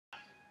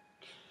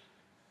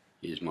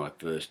Here's my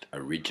first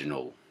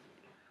original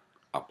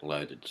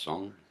uploaded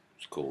song.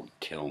 It's called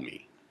Tell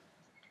Me.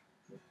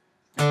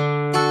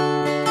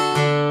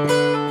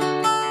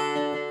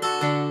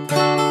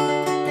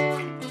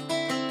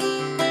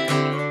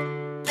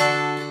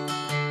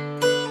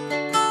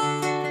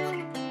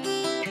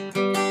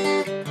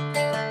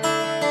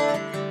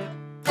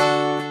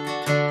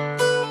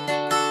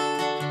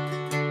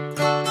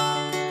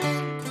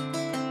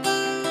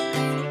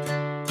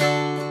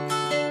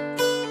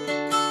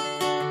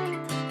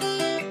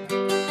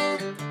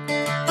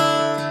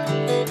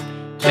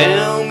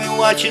 Tell me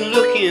what you're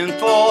looking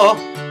for.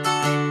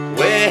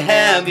 Where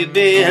have you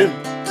been?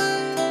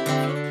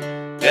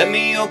 Let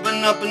me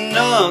open up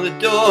another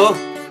door.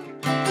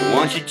 I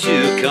want you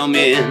to come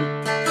in.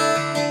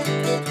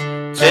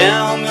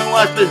 Tell me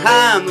what's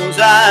behind those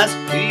eyes.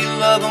 Who you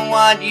love and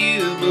what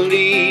you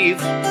believe.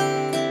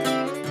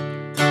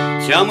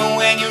 Tell me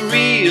when you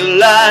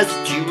realize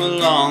that you were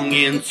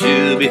longing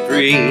to be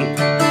free.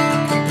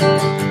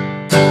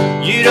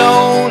 You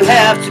don't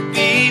have to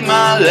be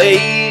my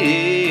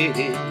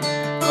lady.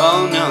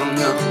 Oh no,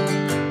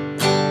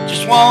 no.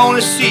 Just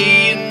wanna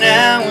see you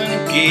now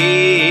and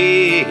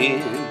again.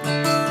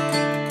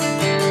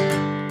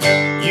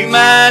 You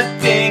might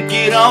think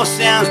it all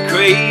sounds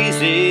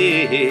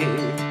crazy,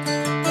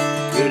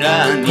 but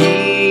I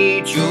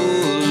need your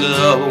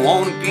love. I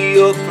wanna be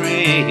your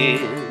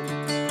friend.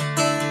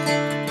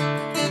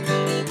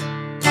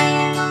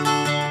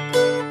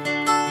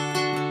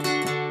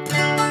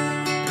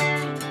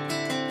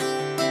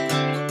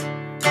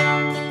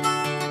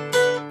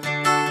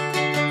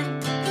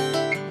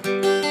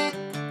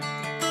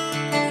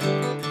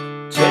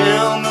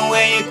 Tell me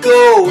where you're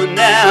going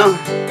now.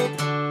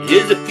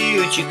 Is the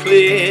future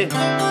clear?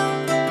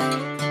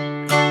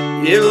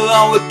 It'll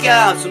all work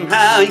out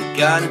somehow. You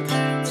gotta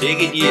take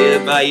it year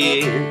by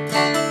year.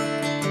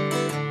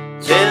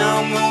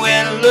 Tell me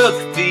where to look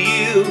for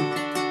you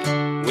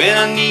when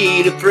I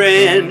need a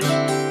friend.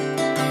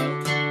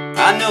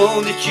 I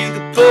know that you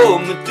could pull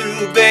me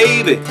through,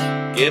 baby.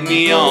 Get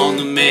me on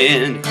the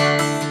mend.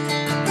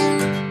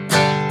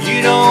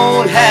 You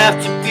don't have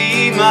to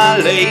be my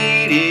lady.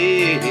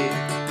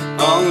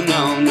 Oh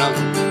no, no.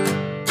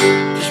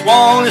 Just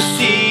wanna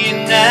see you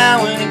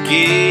now and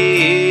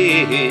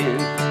again.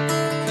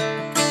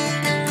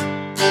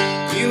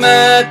 You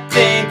might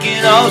think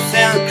it all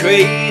sounds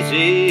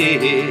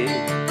crazy,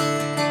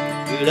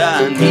 but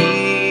I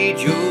need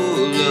your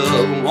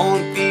love. I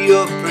wanna be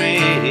your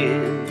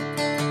friend.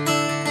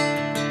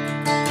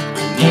 I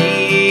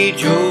need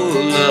your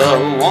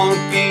love. I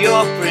wanna be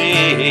your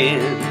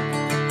friend.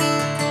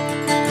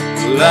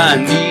 Well, I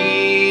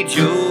need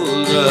your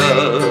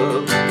love.